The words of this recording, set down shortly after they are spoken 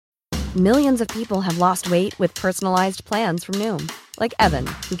Millions of people have lost weight with personalized plans from Noom. Like Evan,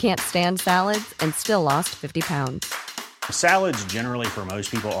 who can't stand salads and still lost 50 pounds. Salads generally for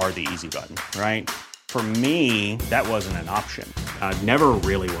most people are the easy button, right? For me, that wasn't an option. I never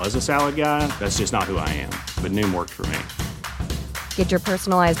really was a salad guy. That's just not who I am. But Noom worked for me. Get your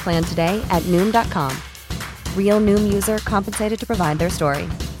personalized plan today at Noom.com. Real Noom user compensated to provide their story.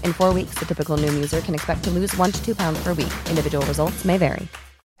 In 4 weeks, the typical Noom user can expect to lose 1 to 2 pounds per week. Individual results may vary.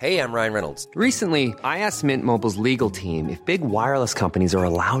 Hey, I'm Ryan Reynolds. Recently, I asked Mint Mobile's legal team if big wireless companies are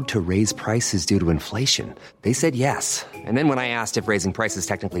allowed to raise prices due to inflation. They said yes. And then when I asked if raising prices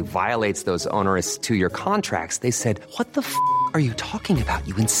technically violates those onerous 2-year contracts, they said, "What the f*** are you talking about,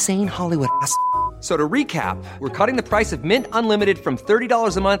 you insane Hollywood ass?" So to recap, we're cutting the price of Mint Unlimited from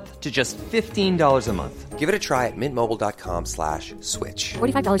 $30 a month to just $15 a month. Give it a try at mintmobile.com/switch.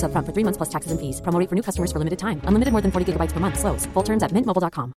 $45 up front for 3 months plus taxes and fees. Promo rate for new customers for limited time. Unlimited more than 40 gigabytes per month. Slows full terms at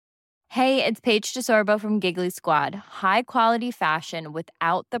mintmobile.com. Hey, it's Paige DeSorbo from Giggly Squad. High quality fashion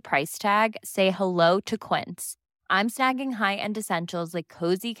without the price tag. Say hello to Quince. I'm snagging high-end essentials like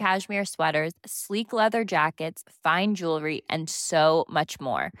cozy cashmere sweaters, sleek leather jackets, fine jewelry, and so much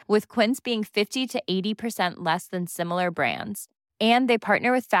more. With Quince being 50 to 80% less than similar brands. And they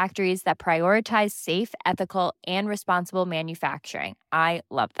partner with factories that prioritize safe, ethical, and responsible manufacturing. I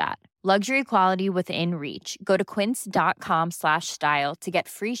love that. Luxury quality within reach. Go to quince.com/style to get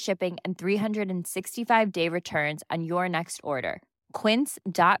free shipping and 365-day returns on your next order.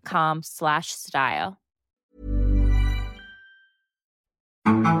 Quince.com/style.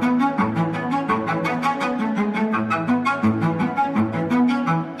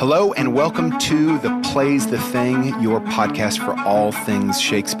 Hello and welcome to The Plays the Thing, your podcast for all things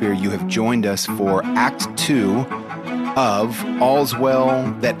Shakespeare. You have joined us for Act 2 of All's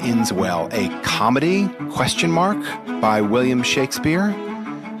Well That Ends Well, a comedy, by William Shakespeare.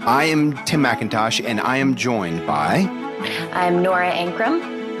 I am Tim McIntosh, and I am joined by... I'm Nora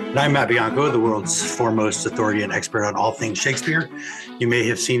Ankrum. And I'm Matt Bianco, the world's foremost authority and expert on all things Shakespeare. You may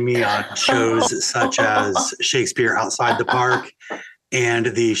have seen me on shows such as Shakespeare Outside the Park and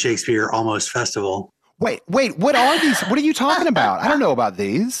the Shakespeare Almost Festival. Wait, what are these? What are you talking about? I don't know about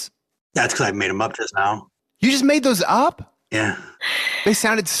these. That's because I made them up just now. You just made those up? Yeah. They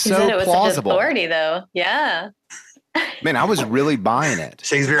sounded so it was plausible. Such authority, though. Yeah. Man, I was really buying it.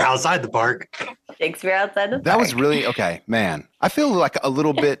 Shakespeare Outside the Park. Shakespeare Outside the Park. That was really, okay, man. I feel like a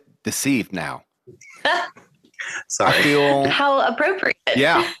little bit deceived now. Sorry. I feel... How appropriate.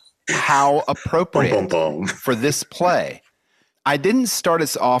 Yeah. How appropriate Boom, boom, boom. for this play. I didn't start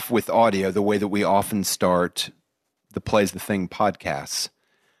us off with audio the way that we often start the Plays the Thing podcasts,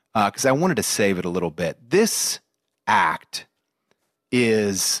 because I wanted to save it a little bit. This act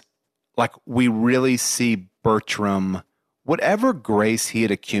is like we really see Bertram, whatever grace he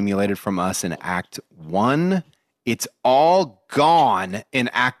had accumulated from us in Act 1, it's all gone in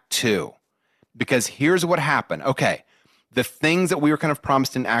Act 2. Because here's what happened. Okay, the things that we were kind of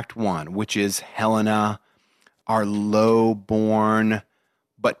promised in Act 1, which is Helena, our low-born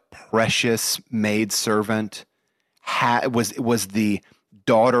but precious maidservant, was the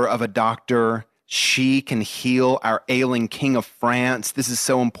daughter of a doctor. She can heal our ailing king of France. This is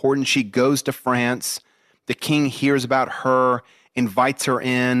so important. She goes to France. The king hears about her, invites her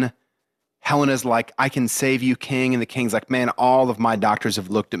in. Helena's like, "I can save you, king." And the king's like, "Man, all of my doctors have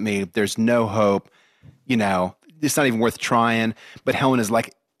looked at me. There's no hope. You know, it's not even worth trying." But Helena's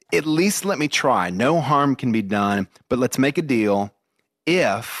like, "At least let me try. No harm can be done, but let's make a deal.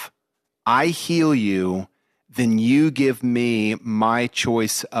 If I heal you, then you give me my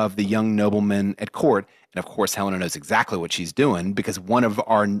choice of the young nobleman at court." And of course, Helena knows exactly what she's doing because one of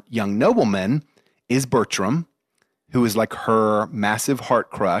our young noblemen is Bertram, who is like her massive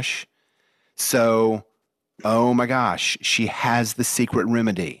heart crush. So, oh my gosh, she has the secret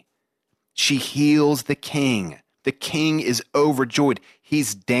remedy. She heals the king. The king is overjoyed.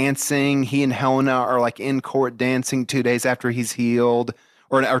 He's dancing. He and Helena are like in court dancing 2 days after he's healed,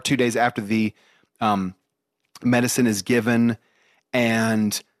 or 2 days after the medicine is given.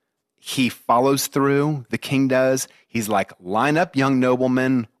 And he follows through. The king does. He's like, "Line up, young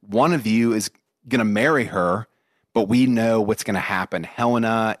noblemen. One of you is going to marry her, but we know what's going to happen.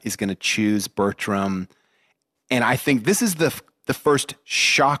 Helena is going to choose Bertram." And I think this is the first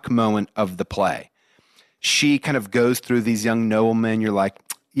shock moment of the play. She kind of goes through these young noblemen. You're like,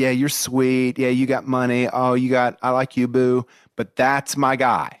 "Yeah, you're sweet. Yeah, you got money. Oh, I like you, boo. But that's my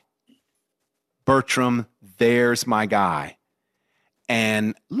guy. Bertram, there's my guy."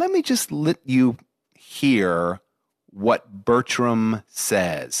 And let me just let you hear what Bertram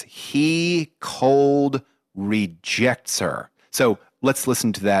says. He cold rejects her. So let's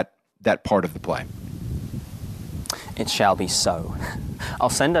listen to that that part of the play. It shall be so. I'll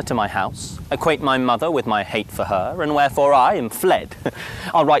send her to my house, acquaint my mother with my hate for her, and wherefore I am fled.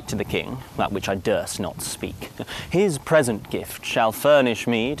 I'll write to the king, that which I durst not speak. His present gift shall furnish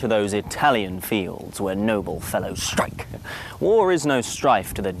me to those Italian fields where noble fellows strike. War is no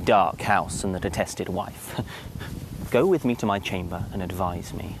strife to the dark house and the detested wife. Go with me to my chamber and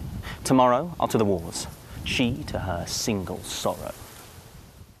advise me. Tomorrow I'll to the wars, she to her single sorrow.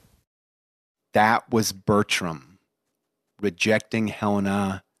 That was Bertram rejecting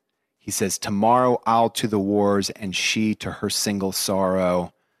Helena. He says, tomorrow I'll to the wars and she to her single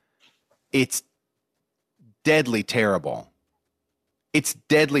sorrow. It's deadly terrible. It's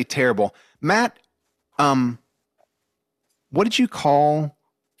deadly terrible. Matt, what did you call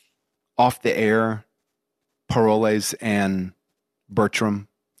off the air Paroles and Bertram?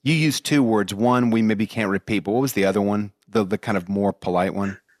 You used two words. One we maybe can't repeat, but what was the other one? The kind of more polite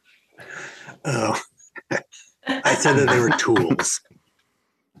one? Oh, I said that they were tools.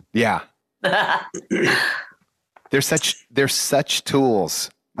 Yeah. They're such tools.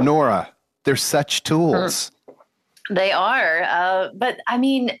 Nora, they're such tools. They are. But I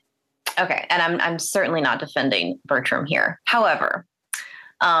mean, okay. And I'm certainly not defending Bertram here. However,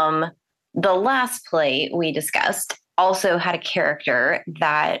 the last play we discussed also had a character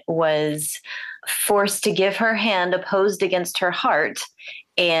that was forced to give her hand opposed against her heart.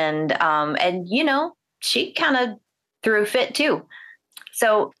 And you know, she kind of threw a fit too.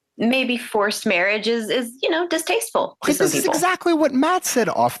 So maybe forced marriage is distasteful to some This is people. exactly what Matt said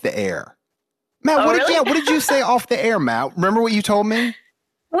off the air. Matt, what did you say off the air, Matt? Remember what you told me?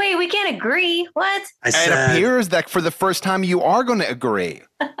 Wait, we can't agree. What? It appears that for the first time you are going to agree.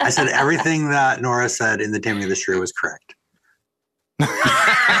 I said everything that Nora said in The Taming of the Shrew was correct.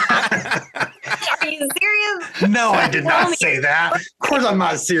 Are you serious? No, I did not say that. Of course I'm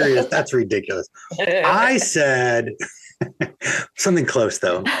not serious. That's ridiculous. I said something close,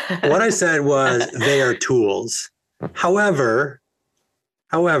 though. What I said was they are tools. However,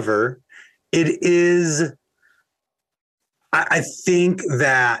 it is, I think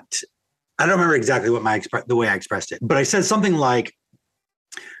that, I don't remember exactly what the way I expressed it, but I said something like,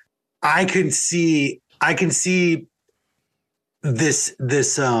 I can see this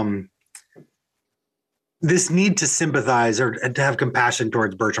need to sympathize or to have compassion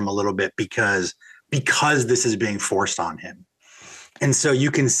towards Bertram a little bit because this is being forced on him. And so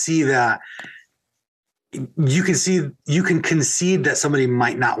you can see that you can concede that somebody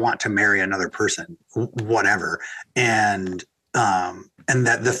might not want to marry another person, whatever. And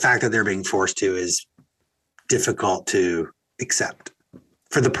that the fact that they're being forced to is difficult to accept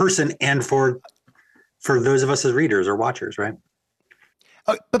for the person and for those of us as readers or watchers, right?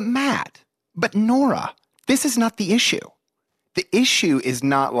 But Nora, this is not the issue. The issue is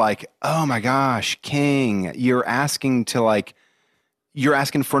not like, oh my gosh, King, you're asking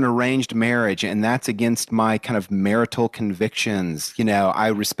for an arranged marriage and that's against my kind of marital convictions. You know, I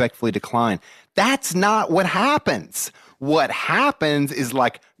respectfully decline. That's not what happens. What happens is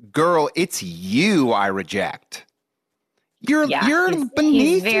like, girl, it's you I reject. You're beneath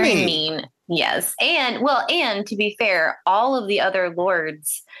he's very me. mean. Yes. And to be fair, all of the other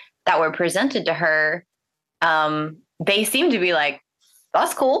lords that were presented to her, they seem to be like,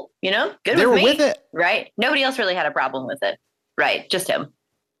 that's cool, good They with were me. with it. Right? Nobody else really had a problem with it. Right. Just him.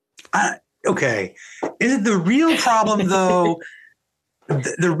 Okay. Is it the real problem though?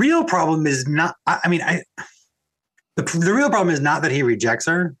 The real problem is not, the real problem is not that he rejects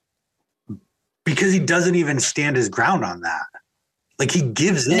her because he doesn't even stand his ground on that. Like he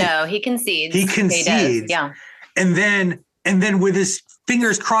gives in. No, he concedes. He concedes. He does. Yeah. And then with his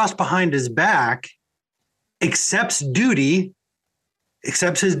fingers crossed behind his back, accepts his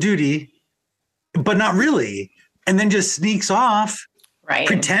duty, but not really. And then just sneaks off, right,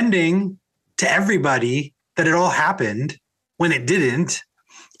 pretending to everybody that it all happened when it didn't.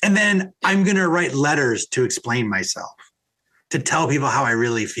 And then I'm going to write letters to explain myself, to tell people how I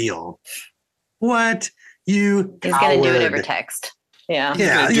really feel. What? He's going to do it over text. Yeah.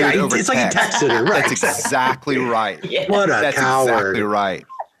 Yeah. It's like he texted her. Right. That's exactly right. Yeah. What a coward. Exactly right.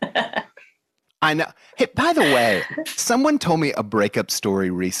 I know. Hey, by the way, someone told me a breakup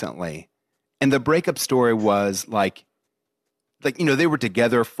story recently. And the breakup story was like, they were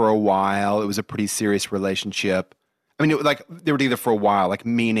together for a while. It was a pretty serious relationship. I mean, they were together for a while,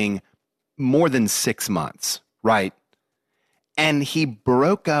 meaning more than 6 months, right? And he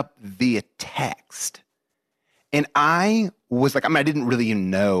broke up via text. And I was like, I didn't really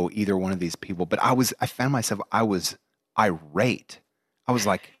know either one of these people, but I found myself, I was irate. I was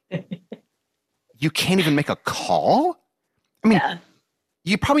like, you can't even make a call? I mean,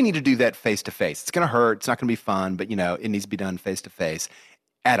 You probably need to do that face to face. It's going to hurt. It's not going to be fun, but it needs to be done face to face.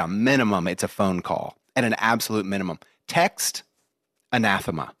 At a minimum, it's a phone call. At an absolute minimum, text,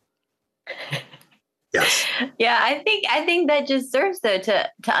 anathema. Yes. Yeah, I think that just serves though to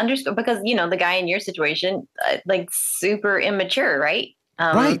underscore, because the guy in your situation, like super immature, right?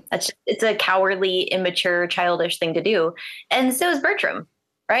 Right. It's a cowardly, immature, childish thing to do, and so is Bertram,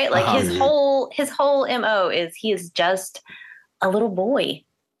 right? Like his whole MO is he is just a little boy.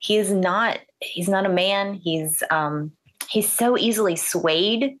 He's not a man. He's so easily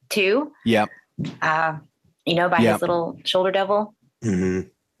swayed too. Yep. By his little shoulder devil. Mm-hmm.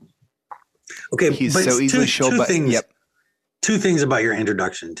 Okay, he's so easily showed. Two things. Yep. Two things about your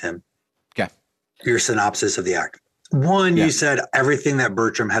introduction, Tim. Okay. Your synopsis of the act. One, you said everything that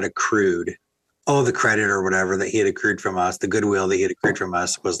Bertram had accrued, all the credit or whatever that he had accrued from us, the goodwill that he had accrued from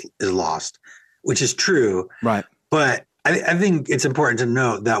us is lost, which is true. Right. But I think it's important to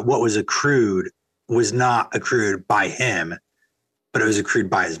note that what was accrued was not accrued by him, but it was accrued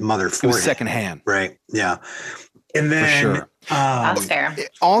by his mother for him. Secondhand. Right. Yeah. And then, for sure. That's fair.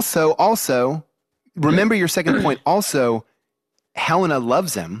 Also, remember your second point. Also, Helena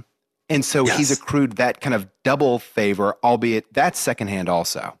loves him, and so he's accrued that kind of double favor, albeit that's secondhand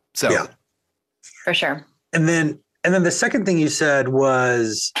also. So, for sure. And then the second thing you said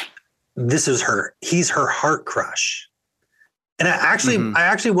was, he's her heart crush. And I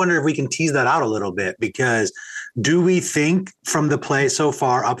actually wonder if we can tease that out a little bit, because do we think from the play so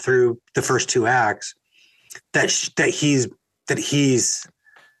far up through the first two acts that he's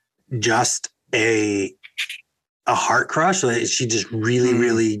just a heart crush? Like, is she just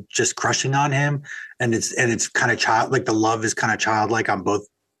really just crushing on him, and it's kind of like the love is kind of childlike on both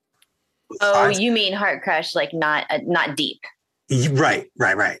sides? You mean heart crush, like not deep? Right.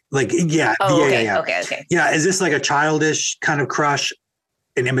 Like, yeah. Okay. Yeah. Is this like a childish kind of crush,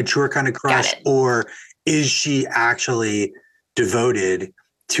 an immature kind of crush, or is she actually devoted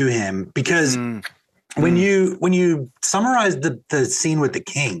to him? Because when you summarize the scene with the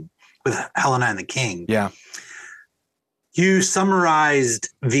king, with Helena and the king, you summarized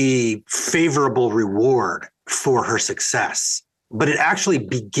the favorable reward for her success, but it actually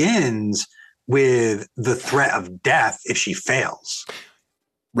begins with the threat of death if she fails.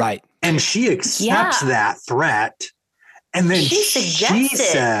 Right. And she accepts that threat. And then she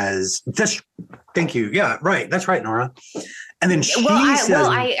says, thank you. Yeah, right. That's right, Nora. And then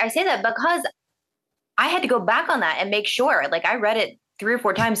I say that because I had to go back on that and make sure, like I read it 3 or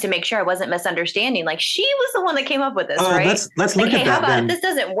 4 times to make sure I wasn't misunderstanding. Like she was the one that came up with this, right? Let's look at that. How about then. This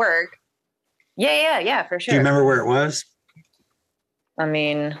doesn't work? Yeah, for sure. Do you remember where it was? I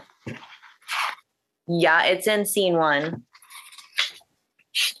mean, yeah, it's in scene 1.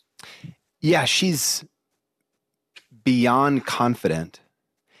 Yeah, she's beyond confident.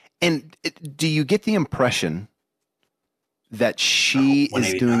 And do you get the impression that she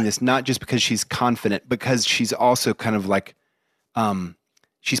is doing this not just because she's confident, because she's also kind of like,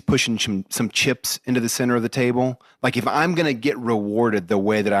 she's pushing some chips into the center of the table? Like, if I'm going to get rewarded the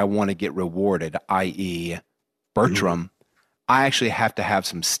way that I want to get rewarded, i.e. Bertram, I actually have to have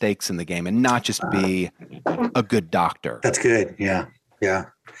some stakes in the game and not just be a good doctor. That's good. Yeah.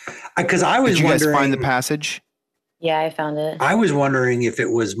 Because I was wondering. Did you guys find the passage? Yeah, I found it. I was wondering if it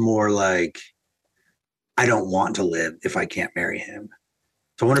was more like, I don't want to live if I can't marry him.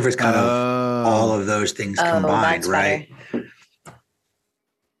 So I wonder if it's kind of all of those things combined, right? Better.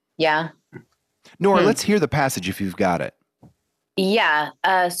 Yeah. Nora, let's hear the passage if you've got it. Yeah.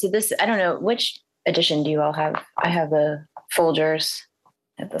 So this, I don't know, which edition do you all have? I have the Folgers.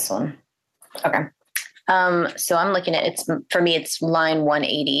 I have this one. Okay. So I'm looking at for me, it's line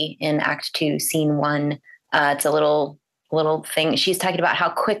 180 in Act 2, Scene 1. It's a little thing. She's talking about how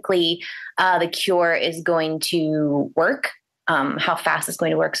quickly the cure is going to work, how fast it's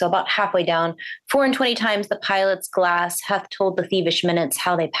going to work. So about halfway down, 24 times the pilot's glass hath told the thievish minutes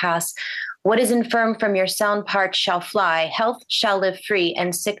how they pass. What is infirm from your sound parts shall fly, health shall live free,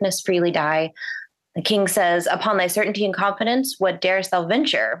 and sickness freely die. The king says, upon thy certainty and confidence, what darest thou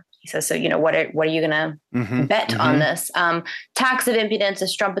venture? He says, so, what are you going to bet on this? Tax of impudence, a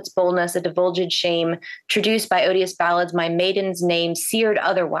strumpet's boldness, a divulged shame, traduced by odious ballads, my maiden's name seared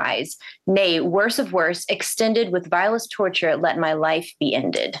otherwise. Nay, worse of worse, extended with vilest torture, let my life be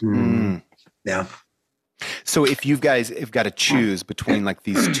ended. Yeah. So if you guys have got to choose between like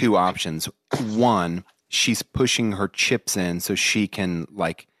these two options, one, she's pushing her chips in so she can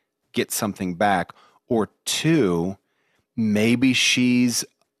like get something back, or two, maybe she's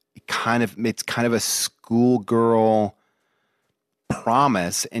it's kind of a schoolgirl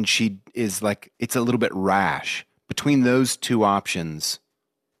promise, and she is like, it's a little bit rash. Between those two options,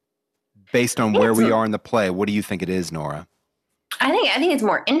 Based on where we are in the play, what do you think it is, Nora? I think it's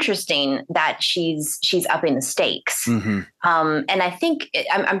more interesting that she's upping the stakes. Mm-hmm. And I think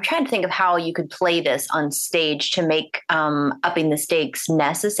I'm trying to think of how you could play this on stage to make upping the stakes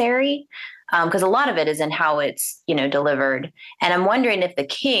necessary. Because a lot of it is in how it's, delivered. And I'm wondering if the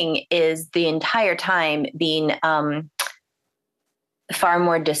king is the entire time being far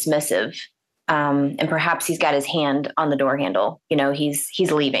more dismissive. And perhaps he's got his hand on the door handle.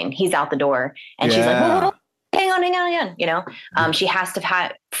 He's leaving. He's out the door. And she's like, whoa, hang on. She has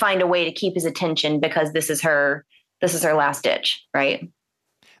to find a way to keep his attention because this is her last ditch, right?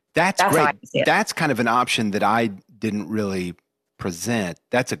 That's great. That's kind of an option that I didn't really present.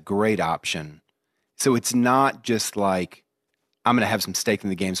 That's a great option. So it's not just like, I'm going to have some stake in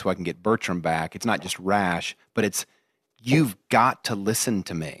the game so I can get Bertram back. It's not just rash, but it's, you've got to listen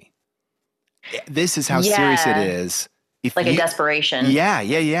to me. This is how serious it is. Like a desperation.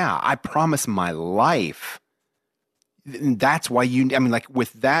 Yeah. I promise my life. That's why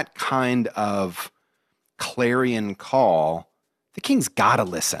with that kind of clarion call, the king's got to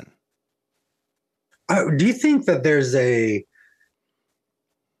listen. Do you think that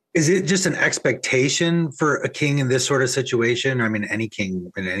is it just an expectation for a king in this sort of situation? I mean, any king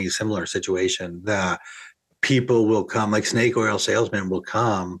in any similar situation, that people will come, like snake oil salesmen will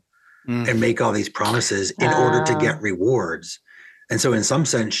come and make all these promises in order to get rewards. And so in some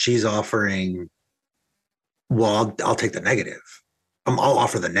sense, she's offering, well, I'll take the negative. I'll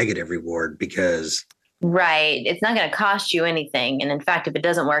offer the negative reward because... Right. It's not going to cost you anything. And in fact, if it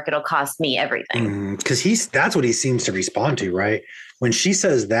doesn't work, it'll cost me everything. Because that's what he seems to respond to, right? When she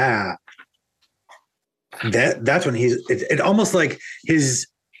says that's when it almost like his,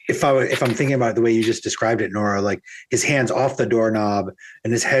 if I'm thinking about it the way you just described it, Nora, like his hand's off the doorknob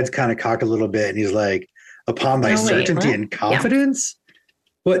and his head's kind of cocked a little bit. And he's like, upon thy certainty and confidence,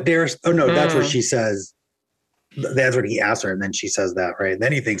 what dares, that's what she says. That's what he asks her. And then she says that, right? And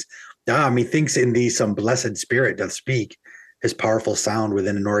then he thinks, methinks in thee some blessed spirit doth speak, his powerful sound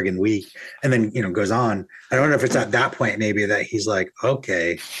within an organ weak. And then, goes on. I don't know if it's at that point maybe that he's like,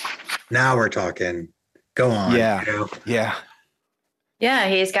 okay, now we're talking. Go on. Yeah. Yeah. Yeah,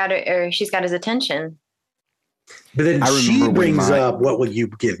 he's got it, or she's got his attention. But then she brings up, what will you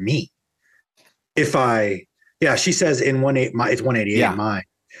give me? She says in 188, it's 188 in mine.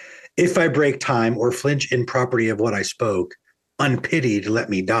 If I break time or flinch in property of what I spoke, unpitied, let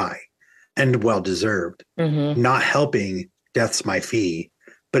me die, and well deserved. Mm-hmm. Not helping, death's my fee.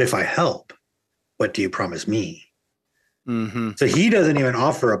 But if I help, what do you promise me? Mm-hmm. So he doesn't even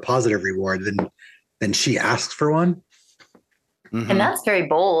offer a positive reward. Then she asks for one. Mm-hmm. And that's very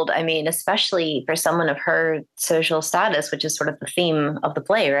bold. I mean, especially for someone of her social status, which is sort of the theme of the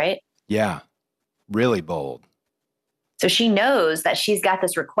play, right? Yeah, really bold. So she knows that she's got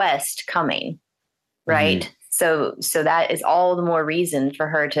this request coming, right? Mm-hmm. So that is all the more reason for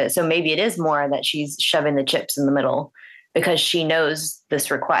her to, so maybe it is more that she's shoving the chips in the middle because she knows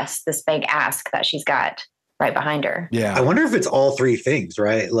this request, this big ask that she's got right behind her. Yeah. I wonder if it's all three things,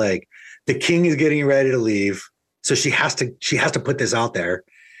 right? Like the king is getting ready to leave. So she has to put this out there,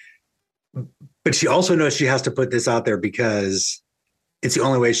 but she also knows she has to put this out there because it's the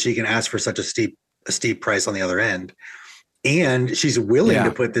only way she can ask for such a steep price on the other end. And she's willing to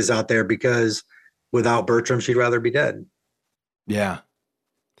put this out there because without Bertram, she'd rather be dead. Yeah.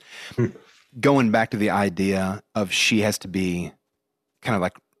 Going back to the idea of she has to be kind of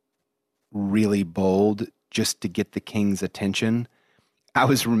like really bold just to get the king's attention. I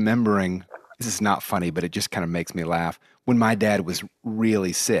was remembering, this is not funny, but it just kind of makes me laugh. When my dad was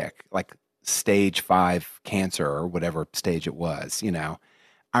really sick, like stage 5 cancer or whatever stage it was,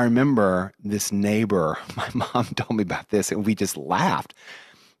 I remember this neighbor, my mom told me about this and we just laughed.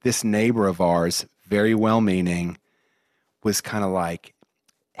 This neighbor of ours, very well-meaning, was kind of like,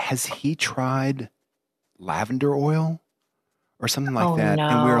 has he tried lavender oil or something like that? No.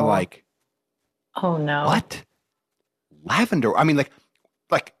 And we were like, oh no. What? Lavender? I mean, like,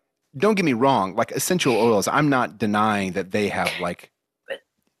 don't get me wrong, like essential oils, I'm not denying that they have like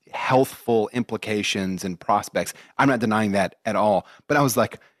healthful implications and prospects. I'm not denying that at all. But I was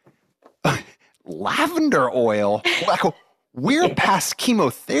like, lavender oil? Like, we're past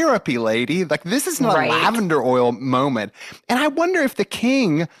chemotherapy, lady. Like, this is not a lavender oil moment. And I wonder if the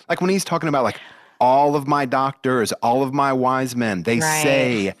king, like when he's talking about like all of my doctors, all of my wise men, they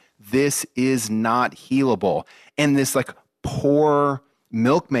say this is not healable. And this like poor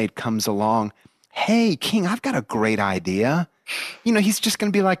milkmaid comes along. Hey, king, I've got a great idea. He's just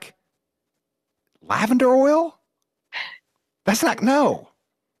going to be like, lavender oil? That's not, no.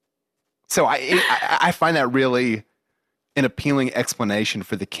 So I find that really an appealing explanation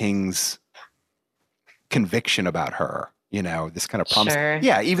for the king's conviction about her, this kind of promise. Sure.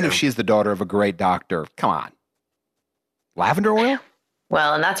 Yeah, even if she's the daughter of a great doctor, come on. Lavender oil?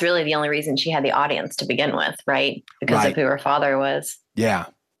 Well, and that's really the only reason she had the audience to begin with, right? Because of who her father was. Yeah,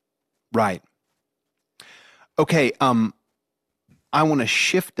 right. Okay, I want to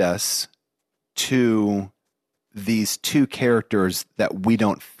shift us to these two characters that we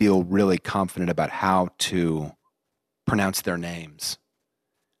don't feel really confident about how to pronounce their names.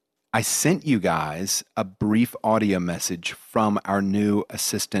 I sent you guys a brief audio message from our new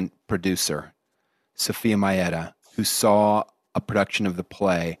assistant producer, Sophia Maeda, who saw a production of the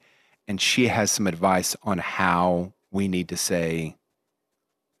play, and she has some advice on how we need to say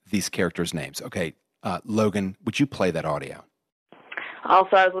these characters' names. Okay, Logan, would you play that audio?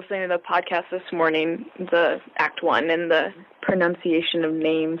 Also, I was listening to the podcast this morning, the Act 1 and the pronunciation of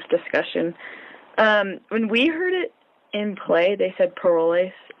names discussion. When we heard it in play, they said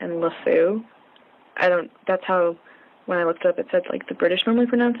Paroles and LeFou. That's how, when I looked up, it said like the British normally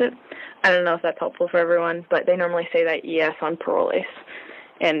pronounce it. I don't know if that's helpful for everyone, but they normally say that ES on Paroles.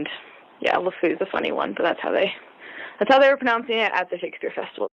 And yeah, LeFou is a funny one, but that's how they were pronouncing it at the Shakespeare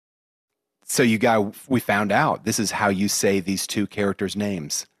Festival. So we found out this is how you say these two characters'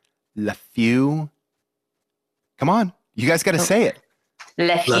 names. LeFou. Come on, you guys got to say it.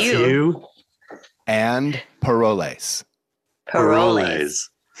 LeFou. And Paroles. Paroles.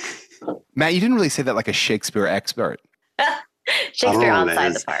 Matt, you didn't really say that like a Shakespeare expert. Shakespeare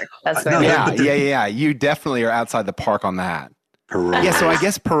outside the park. That's where Yeah. You definitely are outside the park on that. Paroles. Yeah, so I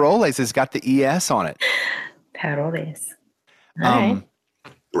guess Paroles has got the ES on it. Paroles. All right.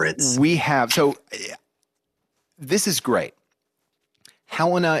 Brits. This is great.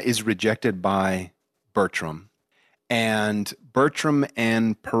 Helena is rejected by Bertram, and Bertram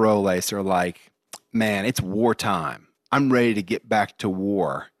and Paroles are like, man, it's wartime. I'm ready to get back to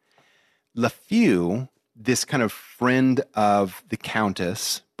war. LeFou, this kind of friend of the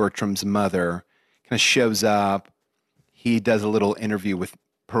Countess, Bertram's mother, kind of shows up. He does a little interview with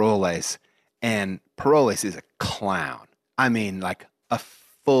Paroles, and Paroles is a clown. I mean, like a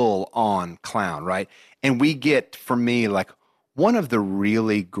full-on clown, right? And we get, for me, like one of the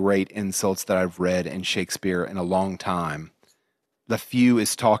really great insults that I've read in Shakespeare in a long time. LeFou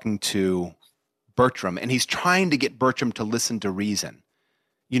is talking to Bertram, and he's trying to get Bertram to listen to reason,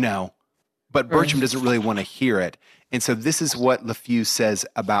 but Bertram doesn't really want to hear it. And so this is what LeFou says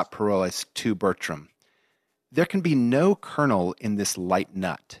about Paroles to Bertram. There can be no kernel in this light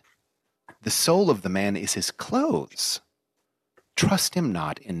nut. The soul of the man is his clothes. Trust him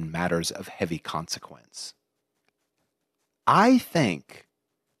not in matters of heavy consequence. I think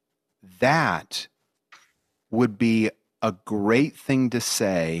that would be a great thing to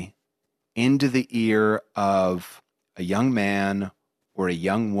say into the ear of a young man or a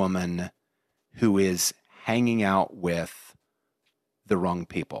young woman who is hanging out with the wrong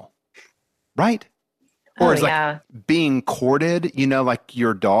people, right? Or is like being courted, like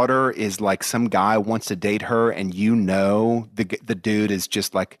your daughter is like some guy wants to date her and the dude is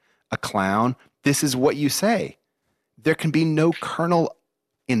just like a clown. This is what you say. There can be no kernel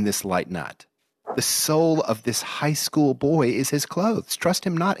in this light nut. The soul of this high school boy is his clothes. Trust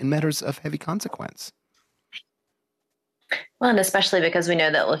him not in matters of heavy consequence. Well, and especially because we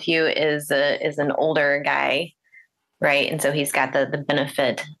know that LeFou is an older guy, right? And so he's got the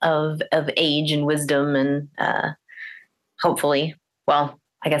benefit of age and wisdom, and hopefully, well,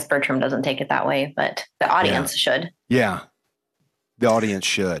 I guess Bertram doesn't take it that way, but the audience should. Yeah, the audience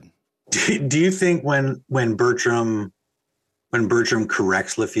should. Do you think when Bertram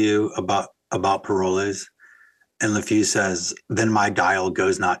corrects LeFou about Paroles, and LeFou says, "Then my dial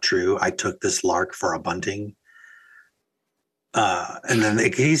goes not true. I took this lark for a bunting." And then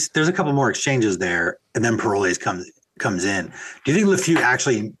there's a couple more exchanges there, and then Paroles comes in. Do you think LeFou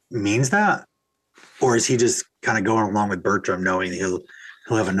actually means that, or is he just kind of going along with Bertram, knowing he'll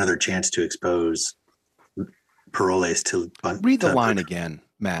have another chance to expose Paroles to? Read the line again,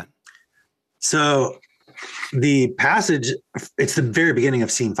 Matt. So the passage, it's the very beginning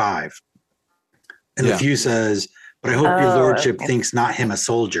of scene 5, and LeFou says, "But I hope your lordship thinks not him a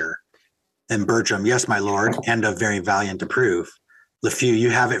soldier." And Bertram, "Yes, my lord, and of very valiant approve." LeFou,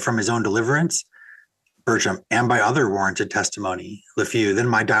 "You have it from his own deliverance?" Bertram, "And by other warranted testimony." LeFou, "Then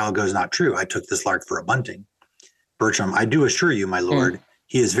my dial goes not true. I took this lark for a bunting." Bertram, "I do assure you, my lord,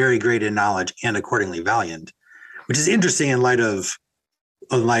 he is very great in knowledge and accordingly valiant," which is interesting in light of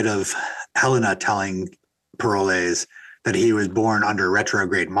Helena telling Paroles that he was born under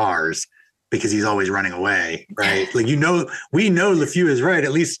retrograde Mars because he's always running away, right? Like, we know LeFou is right.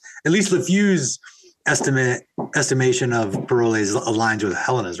 At least LeFou's estimation of Paroles aligns with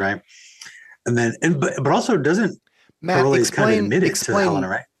Helena's, right? And then, but also doesn't Parolles kind of admit it to Helena,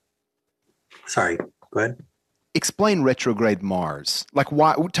 right? Sorry, go ahead. Explain retrograde Mars. Like,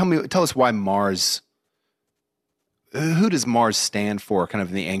 why? Tell us why Mars. Who does Mars stand for, kind of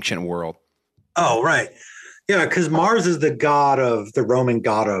in the ancient world? Oh, right, yeah, because Mars is the god of the Roman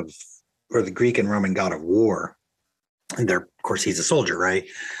god of, or the Greek and Roman god of war, and there, of course, he's a soldier, right?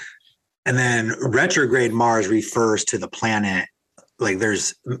 And then retrograde Mars refers to the planet. Like,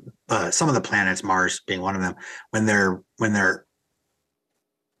 there's some of the planets, Mars being one of them, when they're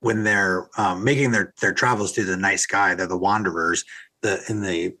making their travels through the night sky, they're the wanderers. In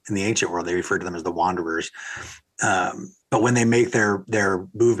the ancient world, they refer to them as the wanderers. But when they make their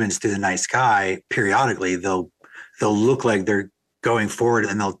movements through the night sky, periodically they'll look like they're going forward,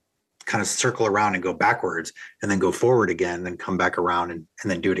 and they'll kind of circle around and go backwards, and then go forward again, then come back around and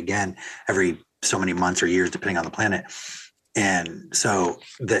then do it again every so many months or years, depending on the planet. And so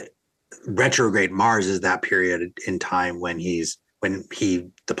the retrograde Mars is that period in time when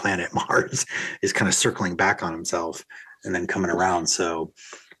the planet Mars is kind of circling back on himself and then coming around. So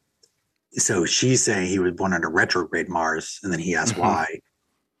she's saying he was born under retrograde Mars, and then he asks why.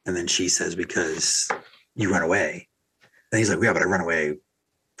 And then she says, because you run away. And he's like, yeah, but I run away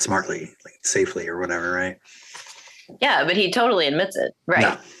smartly, like safely or whatever, right? Yeah, but he totally admits it,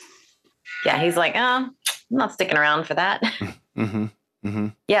 right? Yeah, he's like, I'm not sticking around for that.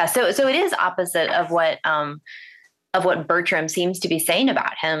 Yeah, so it is opposite of what Bertram seems to be saying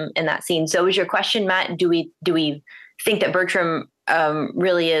about him in that scene. So is your question, Matt, do we think that Bertram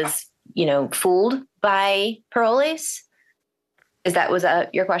really is, fooled by Parolles? Was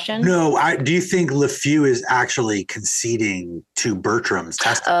that your question? No, do you think LeFew is actually conceding to Bertram's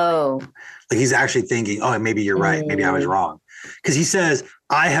testimony? Oh. Like, he's actually thinking, oh, maybe you're right. Maybe I was wrong. Because he says,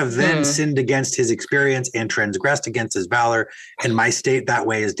 I have then sinned against his experience and transgressed against his valor, and my state that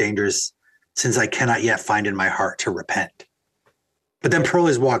way is dangerous, since I cannot yet find in my heart to repent. But then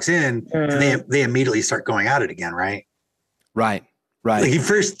Parolles walks in, and they immediately start going at it again, right? Right. Like,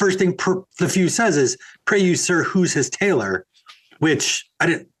 first thing LeFew says is, pray you, sir, who's his tailor? Which I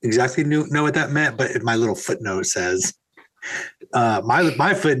didn't exactly know what that meant, but my little footnote says,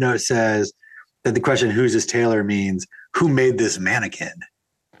 my footnote says that the question, who's his tailor, means who made this mannequin?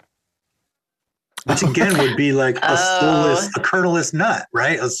 Which again would be like a kernelless nut,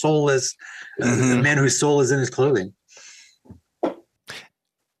 right? A soulless, a man whose soul is in his clothing.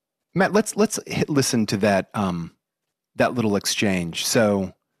 Matt, let's listen to that that little exchange.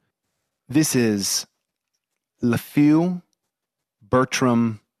 So this is LeFew,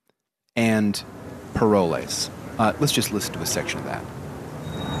 Bertram, and Parolles. Let's just listen to a section of that.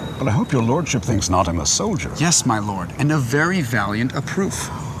 But I hope your lordship thinks not him a soldier. Yes, my lord, and a very valiant approof.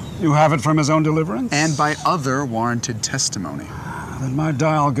 You have it from his own deliverance? And by other warranted testimony. Then my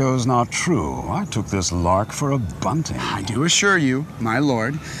dial goes not true. I took this lark for a bunting. I do assure you, my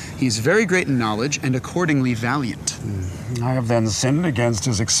lord, he is very great in knowledge and accordingly valiant. I have then sinned against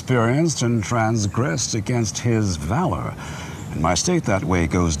his experience and transgressed against his valor. And my state that way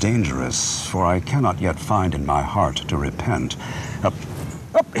goes dangerous, for I cannot yet find in my heart to repent. Up,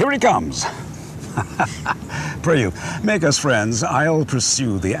 here he comes. Pray you, make us friends. I'll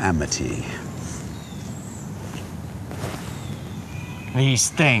pursue the amity. These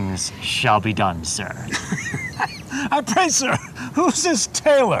things shall be done, sir. I pray, sir, who's this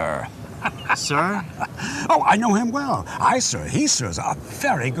tailor? Sir? Oh, I know him well. Aye, sir, he, sir's a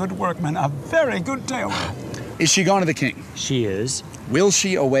very good workman, a very good tailor. Is she gone to the king? She is. Will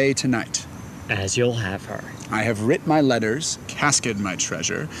she away tonight? As you'll have her. I have writ my letters, casketed my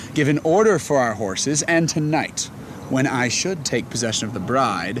treasure, given order for our horses, and tonight, when I should take possession of the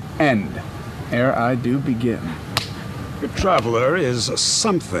bride, end, ere I do begin. A traveler is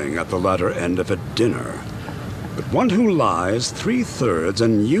something at the latter end of a dinner, but one who lies 3/3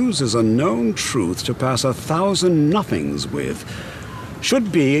 and uses a known truth to pass 1,000 nothings with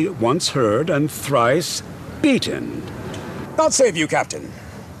should be once heard and thrice beaten. God save you, Captain.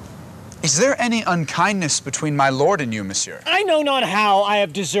 Is there any unkindness between my lord and you, monsieur? I know not how I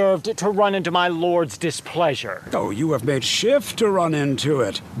have deserved to run into my lord's displeasure. Oh, you have made shift to run into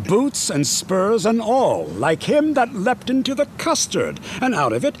it. Boots and spurs and all, like him that leapt into the custard. And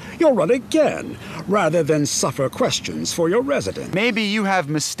out of it you'll run again, rather than suffer questions for your resident. Maybe you have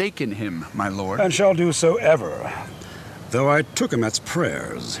mistaken him, my lord. And shall do so ever, though I took him at's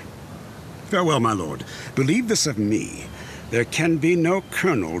prayers. Farewell, my lord. Believe this of me. There can be no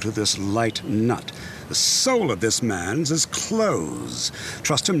kernel to this light nut. The soul of this man's is close.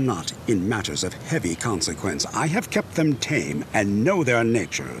 Trust him not in matters of heavy consequence. I have kept them tame and know their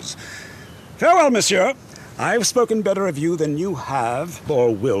natures. Farewell, monsieur. I've spoken better of you than you have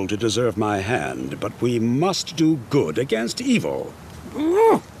or will to deserve my hand, but we must do good against evil.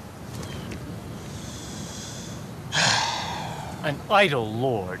 An idle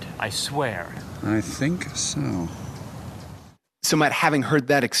lord, I swear. I think so. So, Matt, having heard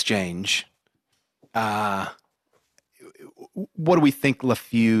that exchange, what do we think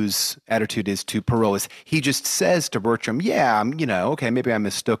LeFew's attitude is to Peroles? He just says to Bertram, yeah, okay, maybe I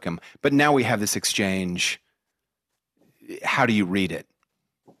mistook him. But now we have this exchange. How do you read it?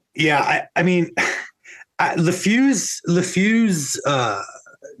 Yeah, I mean, LeFew's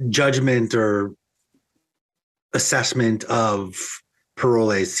judgment or assessment of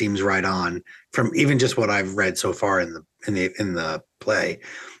Peroles seems right on from even just what I've read so far in the play.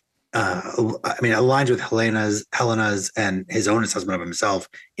 I mean, it aligns with Helena's and his own assessment of himself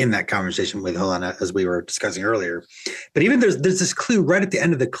in that conversation with Helena, as we were discussing earlier. But even there's this clue right at the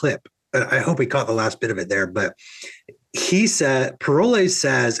end of the clip. I hope we caught the last bit of it there. But Peroles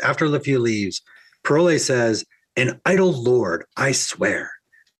says, after LeFew leaves, Peroles says, "An idle lord, I swear."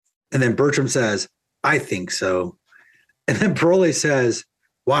 And then Bertram says, "I think so." And then Peroles says,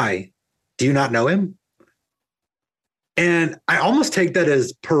 "Why? Do you not know him?" And I almost take that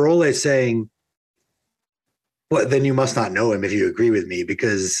as Peroles saying, "Well, then you must not know him if you agree with me,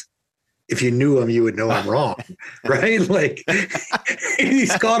 because if you knew him, you would know I'm wrong." Right? Like,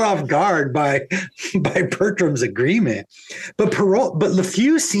 he's caught off guard by Bertram's agreement. But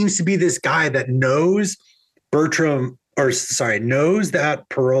LeFew seems to be this guy that knows knows that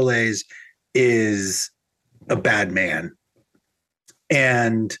Peroles is a bad man.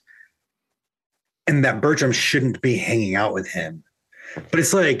 And that Bertram shouldn't be hanging out with him. But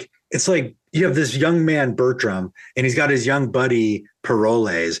it's like you have this young man, Bertram, and he's got his young buddy,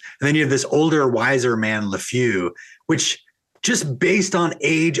 Peroles. And then you have this older, wiser man, LeFew, which just based on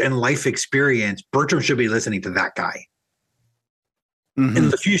age and life experience, Bertram should be listening to that guy. Mm-hmm.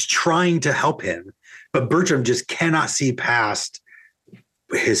 And LeFew's trying to help him, but Bertram just cannot see past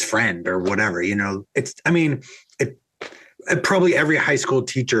his friend or whatever. Probably every high school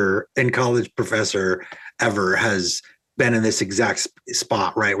teacher and college professor ever has been in this exact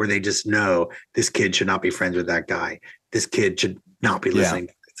spot, right? Where they just know this kid should not be friends with that guy. This kid should not be listening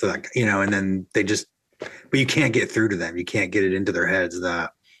to that, and then but you can't get through to them. You can't get it into their heads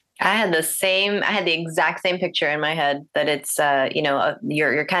that. I had the exact same picture in my head that it's,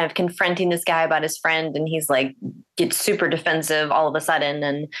 you're kind of confronting this guy about his friend and he's like, gets super defensive all of a sudden.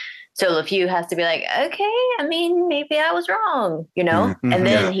 And so LeFew has to be like, okay, I mean, maybe I was wrong, Mm-hmm, and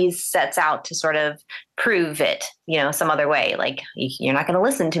then he sets out to sort of prove it, some other way. Like, you're not going to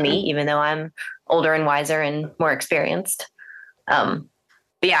listen to me, even though I'm older and wiser and more experienced. But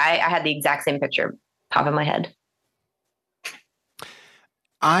yeah, I had the exact same picture pop in my head.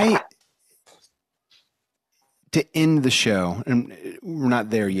 To end the show, and we're not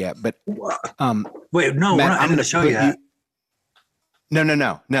there yet, but wait, no, Matt, we're not ending the show yet.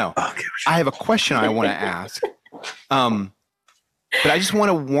 No. Okay, I have a question I want to ask. But I just want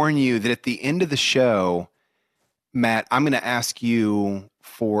to warn you that at the end of the show, Matt, I'm going to ask you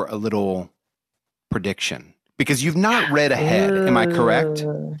for a little prediction because you've not read ahead. Am I correct?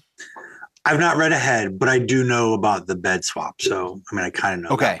 I've not read ahead, but I do know about the bed swap. So, I kind of know.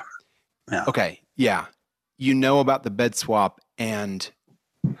 Okay. Yeah. Okay. Yeah. You know about the bed swap. And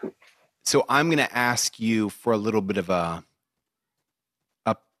so I'm going to ask you for a little bit of a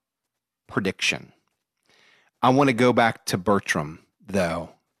prediction. I want to go back to Bertram, though.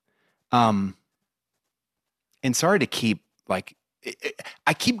 And sorry to keep, I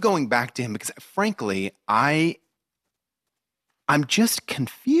keep going back to him because, frankly, I'm just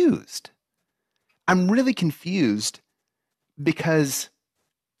confused. I'm really confused because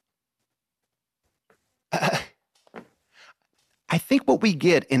I think what we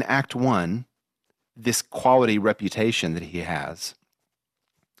get in Act 1, this quality reputation that he has,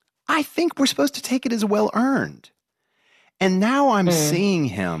 I think we're supposed to take it as well earned. And now I'm seeing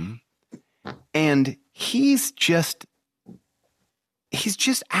him and he's just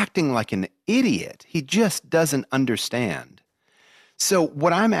acting like an idiot. He just doesn't understand. So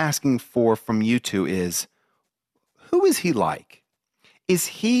what I'm asking for from you two is, who is he like? Is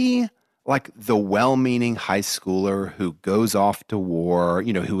he like the well-meaning high schooler who goes off to war,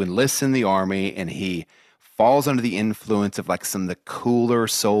 who enlists in the army and he falls under the influence of some of the cooler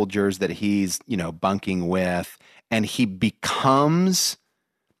soldiers that he's, bunking with, and he becomes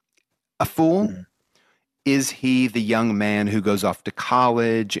a fool? Mm-hmm. Is he the young man who goes off to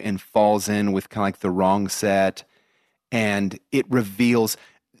college and falls in with kind of the wrong set? And it reveals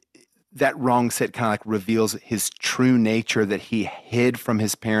that wrong set kind of like reveals his true nature, that he hid from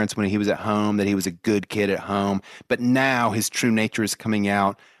his parents when he was at home, that he was a good kid at home, but now his true nature is coming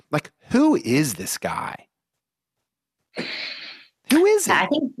out. Like, who is this guy? Who is he? I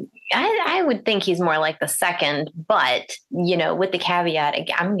think I would think he's more like the second, but with the caveat,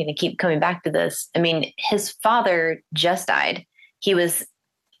 I'm going to keep coming back to this. I mean, his father just died. He was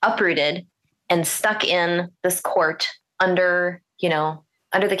uprooted and stuck in this court under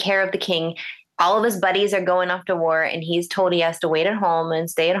the care of the king. All of his buddies are going off to war, and he's told he has to wait at home and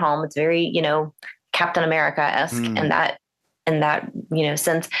stay at home. It's very, Captain America-esque in that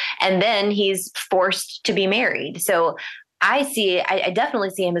sense. And then he's forced to be married. So I definitely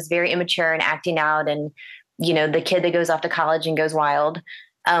see him as very immature and acting out, and, the kid that goes off to college and goes wild.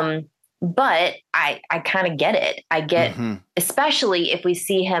 But I kind of get it. I get, especially if we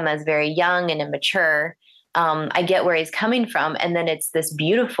see him as very young and immature, I get where he's coming from. And then it's this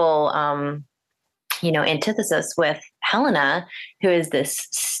beautiful, antithesis with Helena, who is this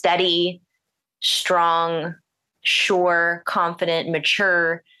steady, strong, sure, confident,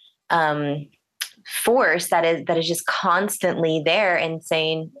 mature, force that is just constantly there and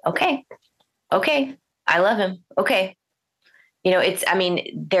saying, okay, I love him. Okay.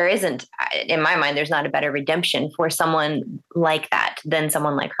 There isn't, in my mind, there's not a better redemption for someone like that than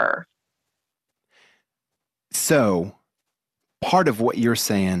someone like her. So part of what you're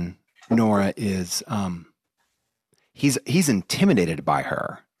saying, Nora, is he's intimidated by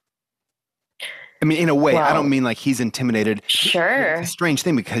her. I mean, in a way, I don't mean like he's intimidated. Sure. It's a strange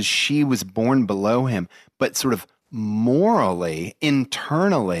thing because she was born below him, but sort of morally,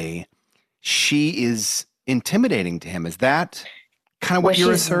 internally, she is intimidating to him. Is that kind of what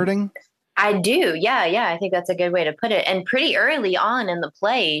you're asserting? I do. Yeah. I think that's a good way to put it. And pretty early on in the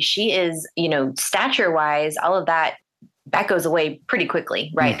play, she is, stature wise, all of that goes away pretty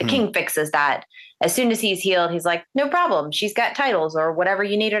quickly, right? The king fixes that. As soon as he's healed, he's like, no problem. She's got titles or whatever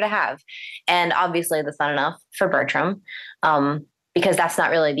you need her to have. And obviously that's not enough for Bertram, because that's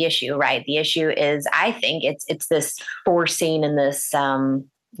not really the issue, right? The issue is, I think it's this forcing and this,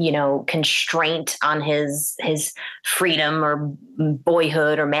 constraint on his freedom or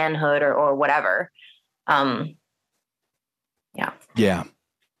boyhood or manhood or whatever. Yeah. Yeah.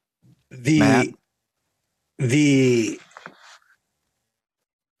 The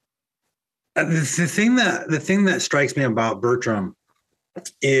thing that strikes me about Bertram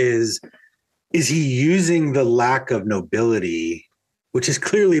is he using the lack of nobility, which has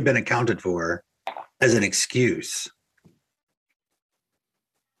clearly been accounted for, as an excuse?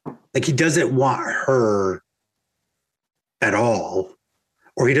 Like, he doesn't want her at all,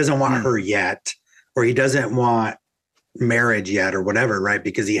 or he doesn't want her yet, or he doesn't want marriage yet, or whatever, right?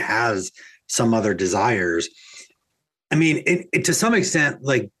 Because he has some other desires. I mean, it to some extent,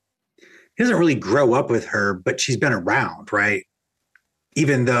 like, he doesn't really grow up with her, but she's been around, right?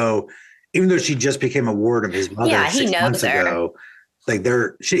 Even though she just became a ward of his mother 6 months ago, like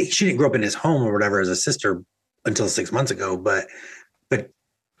she didn't grow up in his home or whatever as a sister until 6 months ago, but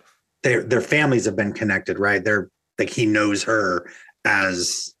their families have been connected, right? They're like, he knows her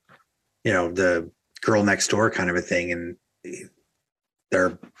as, the girl next door kind of a thing, and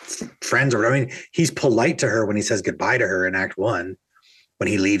they're friends. Or, I mean, he's polite to her when he says goodbye to her in Act 1. When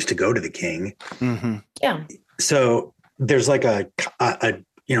he leaves to go to the king. Yeah. So there's like a kind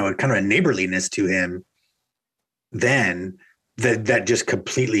of a neighborliness to him then that just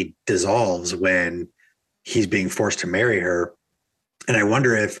completely dissolves when he's being forced to marry her. And I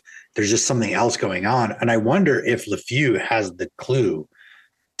wonder if there's just something else going on. And I wonder if LeFou has the clue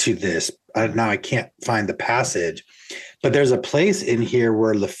to this. Now I can't find the passage, but there's a place in here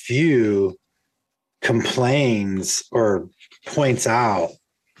where LeFou complains or points out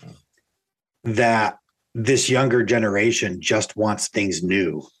that this younger generation just wants things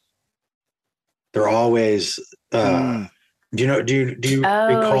new. They're always do you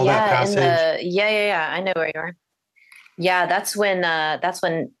recall that passage? Yeah. I know where you are. Yeah, that's when I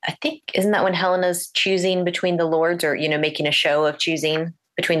think, isn't that when Helena's choosing between the lords, or making a show of choosing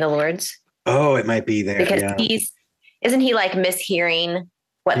between the lords? Oh, it might be there. Because isn't he like mishearing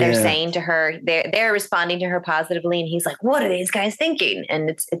what they're saying to her? They're responding to her positively, and he's like, "What are these guys thinking?" And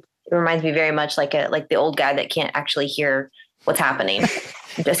it reminds me very much like the old guy that can't actually hear what's happening.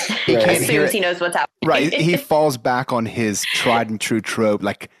 Just assumes he knows what's happening. Right. He falls back on his tried and true trope,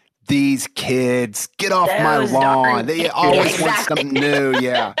 like, these kids, get off my lawn. They always want something new.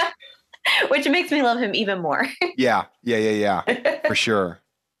 Yeah. Which makes me love him even more. Yeah. For sure.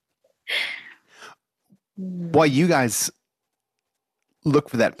 While you guys look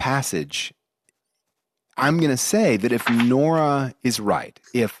for that passage, I'm going to say that if Nora is right,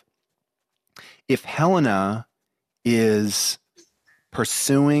 if if Helena is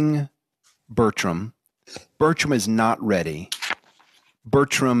pursuing Bertram, Bertram is not ready.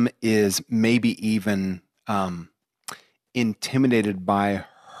 Bertram is maybe even intimidated by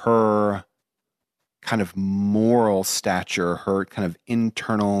her kind of moral stature, her kind of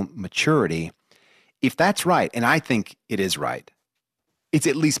internal maturity. If that's right, and I think it is right, it's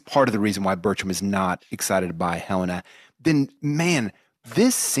at least part of the reason why Bertram is not excited by Helena, then man,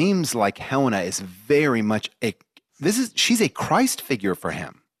 this seems like Helena is very much she's a Christ figure for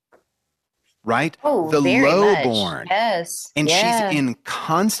him. Right? Oh, the very lowborn. much. Yes. And she's in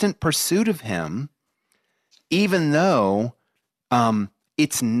constant pursuit of him, even though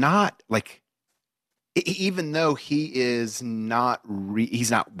it's not like, even though he is not, he's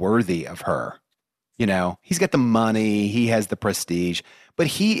not worthy of her. You know, he's got the money, he has the prestige, but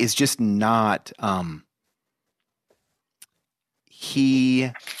he is just not,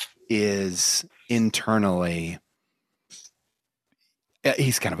 he is internally,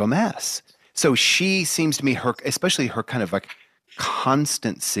 he's kind of a mess. So she seems to me, especially her kind of like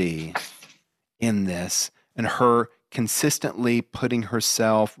constancy in this, and her consistently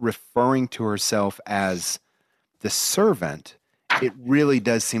referring to herself as the servant, it really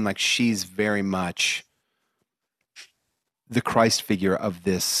does seem like she's very much the Christ figure of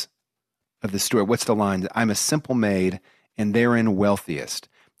this story. What's the line? I'm a simple maid, and therein wealthiest.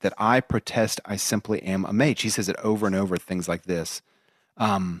 That I protest I simply am a maid. She says it over and over, things like this.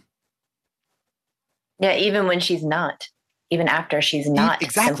 Yeah, even when she's not, even after she's not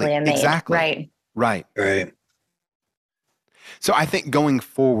simply a maid. Exactly. Right. So I think going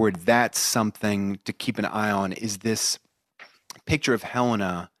forward, that's something to keep an eye on, is this picture of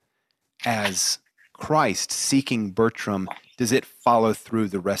Helena as Christ seeking Bertram. Does it follow through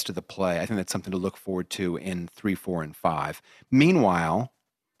the rest of the play? I think that's something to look forward to in 3, 4, and 5. Meanwhile,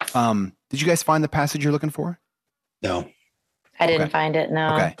 did you guys find the passage you're looking for? No. I didn't find it,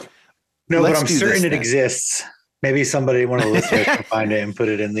 no. Okay. No, but I'm certain it exists. Maybe somebody, one of the listeners, can find it and put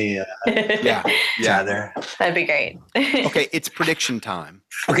it in the chat there. That'd be great. Okay, it's prediction time.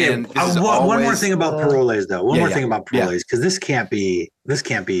 Okay, one more thing about Paroles, though. One more thing about Paroles, because this can't be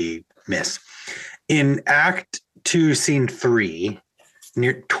missed. In Act 2, Scene 3,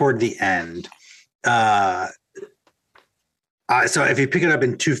 toward the end. So if you pick it up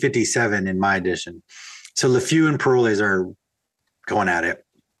in 257 in my edition, so LeFew and Paroles are going at it.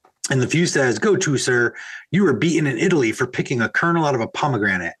 And LeFew says, "Go to, sir. You were beaten in Italy for picking a kernel out of a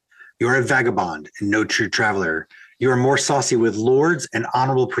pomegranate. You are a vagabond and no true traveler. You are more saucy with lords and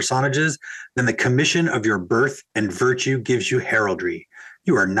honorable personages than the commission of your birth and virtue gives you heraldry.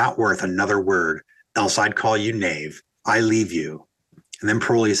 You are not worth another word, else I'd call you knave. I leave you." And then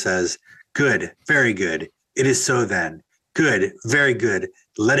Paroles says, "Good, very good. It is so then. Good, very good.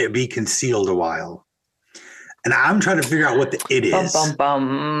 Let it be concealed a while." And I'm trying to figure out what the it is.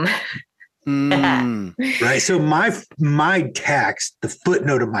 Right. So my text, the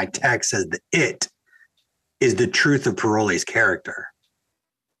footnote of my text says the it is the truth of Paroles' character.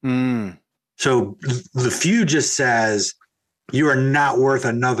 So LeFew just says, "You are not worth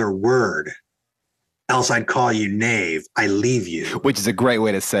another word, else I'd call you knave. I leave you." Which is a great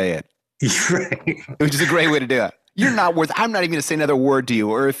way to say it. Right. Which is a great way to do it. You're not worth, I'm not even going to say another word to you.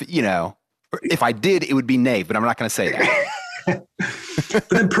 Or if I did, it would be knave, but I'm not going to say that. But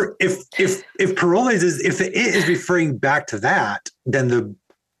then if Paroles if the it is referring back to that, then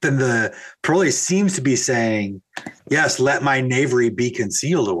the Paroles seems to be saying, "Yes, let my knavery be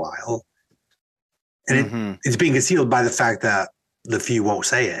concealed a while." And it's being concealed by the fact that LeFew won't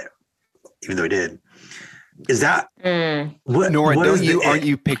say it, even though he did. Is that what, Nora? what Aren't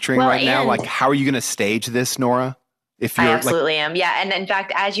you picturing right now? Like, how are you going to stage this, Nora? I absolutely am. Yeah. And in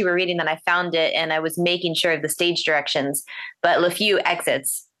fact, as you were reading that, I found it and I was making sure of the stage directions, but LeFew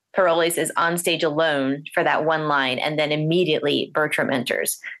exits. Paroles is on stage alone for that one line. And then immediately Bertram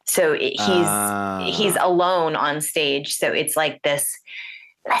enters. So he's alone on stage. So it's like this,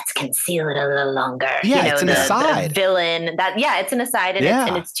 let's conceal it a little longer. Yeah, it's an aside. The villain it's an aside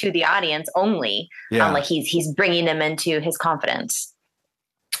and it's to the audience only. Like he's bringing them into his confidence.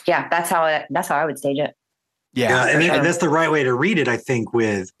 Yeah. That's how I would stage it. Yeah, and that's the right way to read it, I think,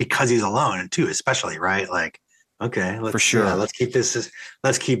 because he's alone too, especially, right? Like, okay, for sure. Let's keep this a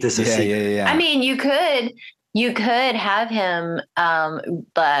secret. Yeah. I mean, you could have him,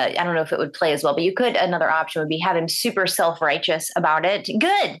 but I don't know if it would play as well, but another option would be have him super self-righteous about it.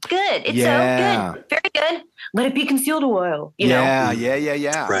 Good. It's so good. Very good. Let it be concealed a while, you know?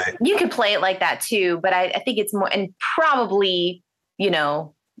 Yeah. Right. You could play it like that too, but I think it's more, and probably,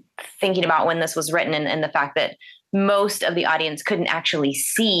 thinking about when this was written and the fact that most of the audience couldn't actually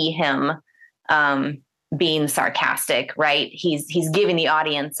see him being sarcastic, right? He's giving the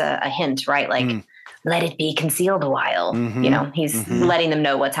audience a hint, right? Like, let it be concealed a while. Mm-hmm. You know, he's letting them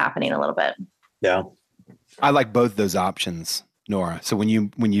know what's happening a little bit. Yeah. I like both those options, Nora. So when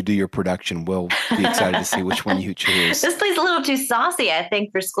you do your production, we'll be excited to see which one you choose. This play's a little too saucy, I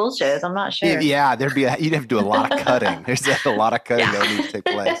think, for school shows. I'm not sure. Yeah, you'd have to do a lot of cutting. There's a lot of cutting that would need to take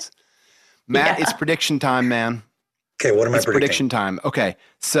place. Matt, it's prediction time, man. Okay, what am I predicting? Prediction time. Okay,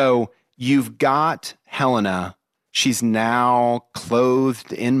 so you've got Helena. She's now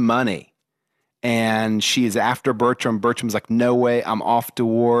clothed in money, and she is after Bertram. Bertram's like, no way, I'm off to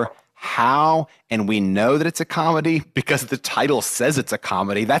war. How? And we know that it's a comedy because the title says it's a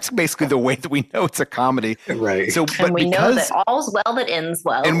comedy. That's basically the way that we know it's a comedy. Right. So, and we know that all's well that ends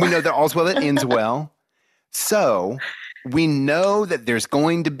well. And we know that all's well that ends well. So we know that there's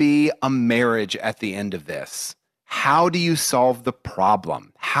going to be a marriage at the end of this. How do you solve the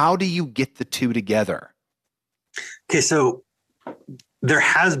problem? How do you get the two together? Okay, so there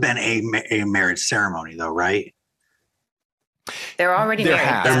has been a marriage ceremony, though, right? They're already married.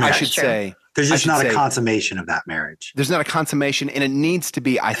 I should say. There's just not a consummation of that marriage. There's not a consummation, and it needs to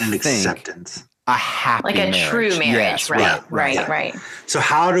be, I think, acceptance. A happy like a marriage. true marriage, yes, right. So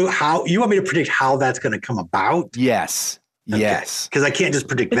how you want me to predict how that's going to come about? Yes. Okay. Yes. Because I can't just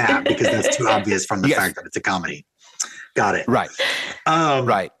predict that because that's too obvious from the fact that it's a comedy. Got it. Right.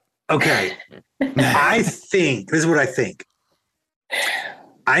 Right. Okay. I think, this is what I think.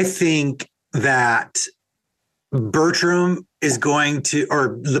 I think that Bertram is going to,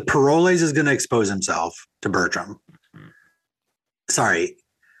 or the Paroles is going to expose himself to Bertram. Sorry.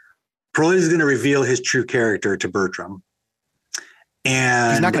 Paroles is going to reveal his true character to Bertram.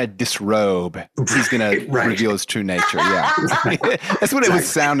 And he's not going to disrobe. He's going to reveal his true nature. Yeah. That's what it was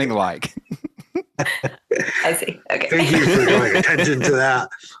sounding like. I see. Okay. Thank you for drawing attention to that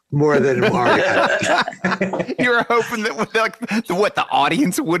more than already had. You were hoping that what the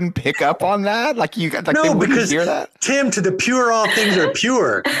audience wouldn't pick up on that? Like they wouldn't hear that? Tim, to the pure, all things are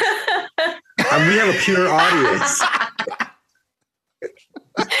pure. And we have a pure audience.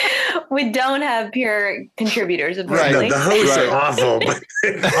 We don't have pure contributers. Right. No, the hosts are awful, but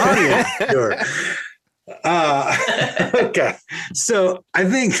the audience is pure. Okay, so I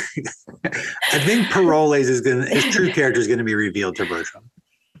think Paroles his true character is going to be revealed to Bertram,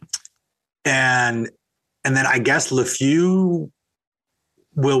 and then I guess LeFew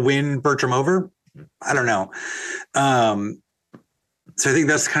will win Bertram over. I don't know. So I think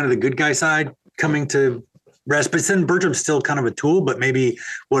that's kind of the good guy side coming to rest. But then Bertram's still kind of a tool. But maybe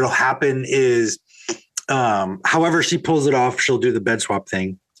what'll happen is, however she pulls it off, she'll do the bed swap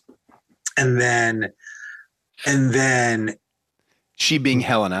thing, and then she being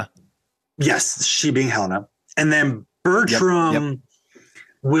Helena. Yes, she being Helena. And then Bertram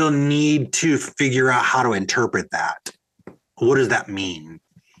will need to figure out how to interpret that. What does that mean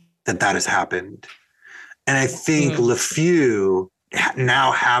that has happened? And I think LeFew,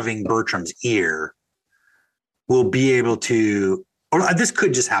 now having Bertram's ear, will be able to, or this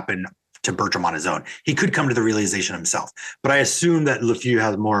could just happen to Bertram on his own. He could come to the realization himself. But I assume that LeFew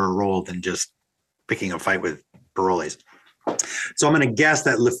has more of a role than just picking a fight with Paroles. So I'm going to guess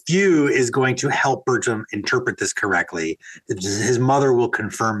that LeFew is going to help Bertram interpret this correctly. His mother will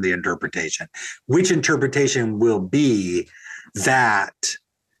confirm the interpretation. Which interpretation will be that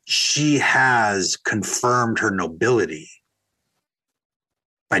she has confirmed her nobility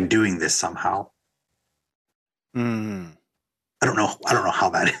by doing this somehow. I don't know how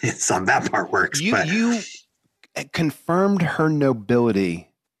that is on that part works. You confirmed her nobility.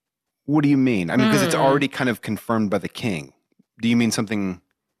 What do you mean? I mean, because it's already kind of confirmed by the king. Do you mean something?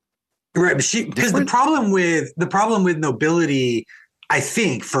 Right, but because the problem with nobility, I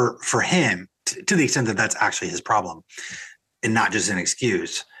think for him, to the extent that that's actually his problem, and not just an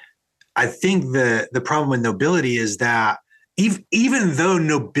excuse, I think the problem with nobility is that even though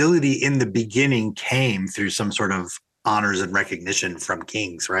nobility in the beginning came through some sort of honors and recognition from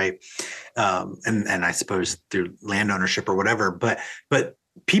kings, right, and I suppose through land ownership or whatever, but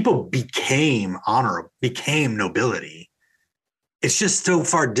people became nobility. It's just so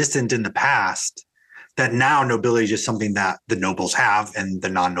far distant in the past that now nobility is just something that the nobles have and the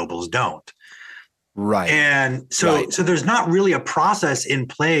non-nobles don't. Right. And so there's not really a process in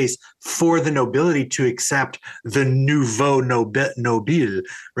place for the nobility to accept the nouveau nobile,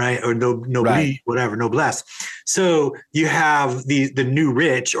 right? Or nobile, whatever, noblesse. So you have the new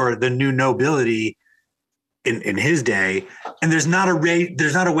rich or the new nobility in his day, and there's not a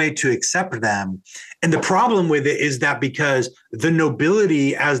way to accept them. And the problem with it is that because the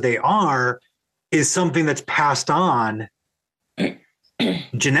nobility as they are is something that's passed on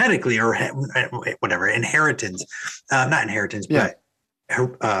genetically or whatever, inheritance, not inheritance, but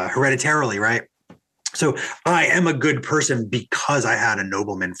hereditarily, right? So I am a good person because I had a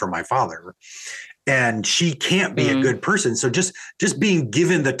nobleman for my father. And she can't be a good person. So just being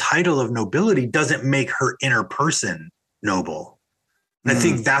given the title of nobility doesn't make her inner person noble. And I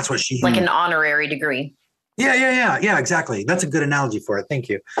think that's what she... Like an honorary degree. Yeah, exactly. That's a good analogy for it. Thank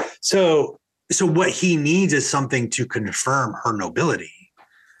you. So what he needs is something to confirm her nobility,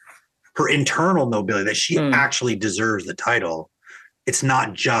 her internal nobility, that she actually deserves the title. It's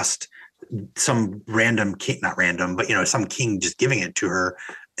not just some random king, not random, but some king just giving it to her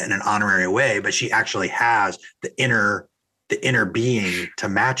in an honorary way, but she actually has the inner being to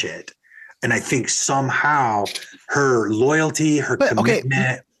match it. And I think somehow her loyalty, her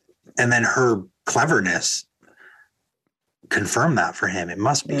commitment, and then her cleverness confirm that for him. It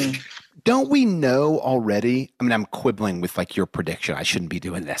must be. Don't we know already? I mean, I'm quibbling with your prediction. I shouldn't be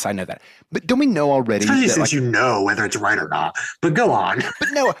doing this. I know that. But don't we know already? Especially since you know whether it's right or not. But go on.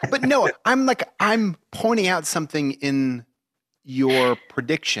 But no, I'm pointing out something in your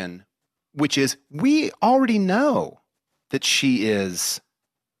prediction, which is we already know that she is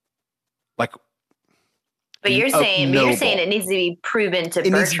But you're saying it needs to be proven to Bertram.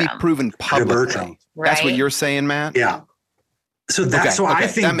 It needs to be proven publicly. Right? That's what you're saying, Matt? Yeah. So I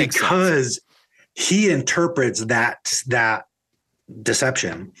think because he interprets that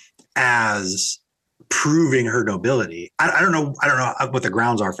deception as proving her nobility. I don't know what the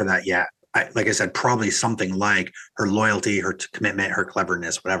grounds are for that yet. Like I said, probably something like her loyalty, her commitment, her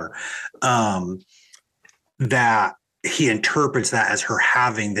cleverness, whatever. That he interprets that as her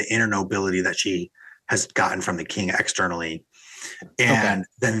having the inner nobility that she has gotten from the king externally. And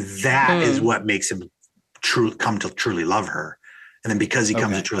then that is what makes him come to truly love her. And then because he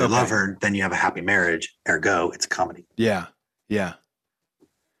comes to truly love her, then you have a happy marriage. Ergo, it's a comedy. Yeah.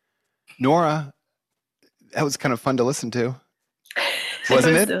 Nora, that was kind of fun to listen to.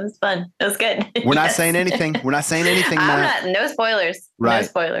 Wasn't it? It was fun. It was good. We're not saying anything. Matt. No spoilers. Right. No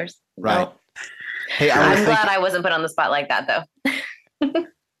spoilers. Right. No. Hey, I'm glad I wasn't put on the spot like that, though.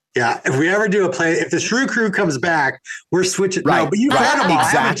 Yeah, if we ever do a play, if the Shrew Crew comes back, we're switching. Right. No, but you've read them all.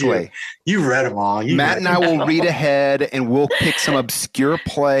 Exactly. You've read them all. Matt and I will read ahead, and we'll pick some obscure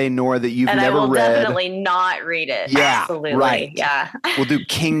play, Nora, that you've never read. And I will definitely not read it. Yeah, absolutely. Right. Yeah. We'll do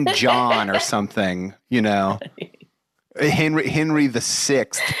King John or something, Henry the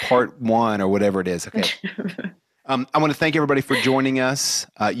Sixth, Part 1 or whatever it is. Okay. I want to thank everybody for joining us.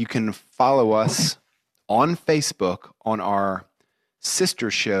 You can follow us on Facebook on our sister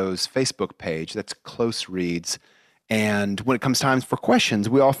show's Facebook page. That's Close Reads. And when it comes time for questions,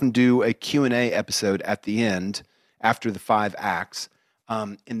 we often do a Q&A episode at the end after the 5 acts.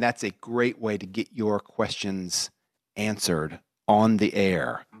 And that's a great way to get your questions answered on the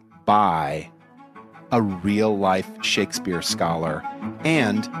air by a real-life Shakespeare scholar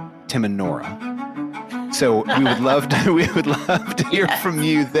and Tim and Nora. So we would love to hear from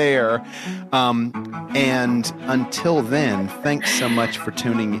you there. And until then, thanks so much for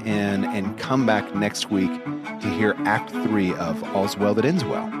tuning in, and come back next week to hear Act 3 of All's Well That Ends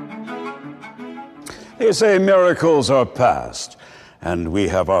Well. They say miracles are past, and we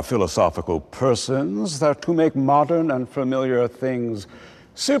have our philosophical persons to make modern and familiar things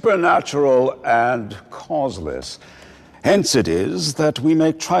supernatural and causeless. Hence it is that we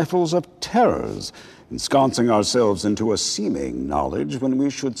make trifles of terrors, ensconcing ourselves into a seeming knowledge when we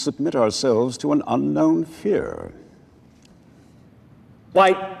should submit ourselves to an unknown fear.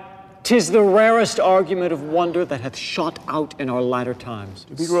 Why, 'tis the rarest argument of wonder that hath shot out in our latter times.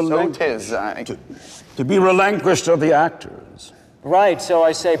 To be relinquished of the actors. Right, so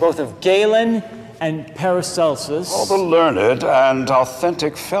I say, both of Galen and Paracelsus. Oh, the learned and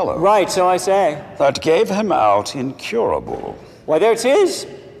authentic fellow. Right, so I say. That gave him out incurable. Why, there 'tis.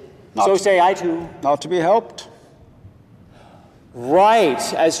 So say I too. Not to be helped. Right,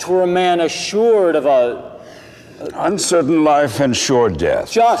 as 'twere a man assured of uncertain life and sure death.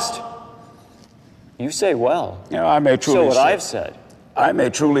 Just. You say well. Yeah, I may truly say. So what I've said. I may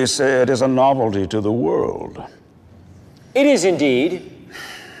truly say it is a novelty to the world. It is indeed.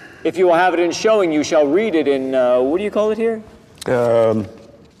 If you will have it in showing, you shall read it in, what do you call it here? A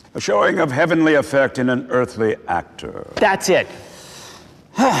showing of heavenly effect in an earthly actor. That's it.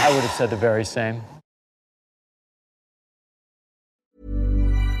 I would have said the very same.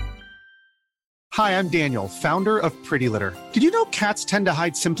 Hi, I'm Daniel, founder of Pretty Litter. Did you know cats tend to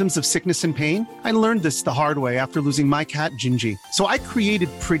hide symptoms of sickness and pain? I learned this the hard way after losing my cat, Gingy. So I created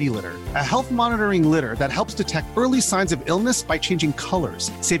Pretty Litter, a health monitoring litter that helps detect early signs of illness by changing colors,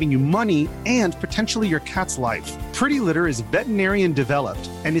 saving you money and potentially your cat's life. Pretty Litter is veterinarian developed,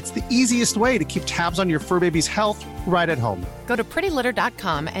 and it's the easiest way to keep tabs on your fur baby's health right at home. Go to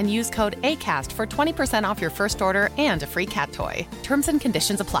prettylitter.com and use code ACAST for 20% off your first order and a free cat toy. Terms and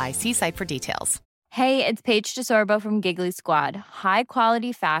conditions apply. See site for details. Hey, it's Paige DeSorbo from Giggly Squad. High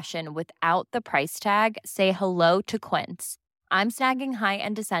quality fashion without the price tag. Say hello to Quince. I'm snagging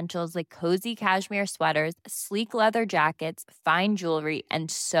high-end essentials like cozy cashmere sweaters, sleek leather jackets, fine jewelry,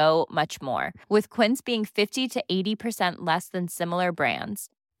 and so much more. With Quince being 50 to 80% less than similar brands.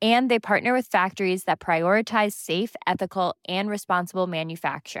 And they partner with factories that prioritize safe, ethical, and responsible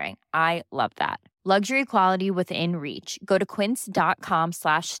manufacturing. I love that. Luxury quality within reach. Go to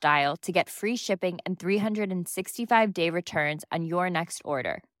quince.com/style to get free shipping and 365-day returns on your next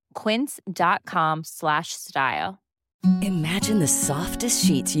order. Quince.com/style. Imagine the softest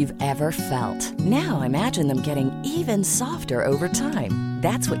sheets you've ever felt. Now imagine them getting even softer over time.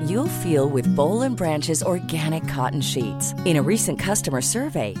 That's what you'll feel with Boll & Branch's organic cotton sheets. In a recent customer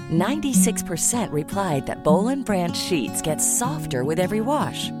survey, 96% replied that Boll & Branch sheets get softer with every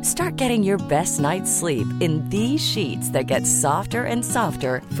wash. Start getting your best night's sleep in these sheets that get softer and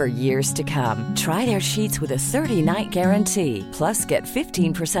softer for years to come. Try their sheets with a 30-night guarantee. Plus, get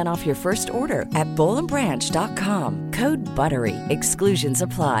 15% off your first order at bollandbranch.com. Code BUTTERY. Exclusions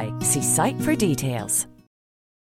apply. See site for details.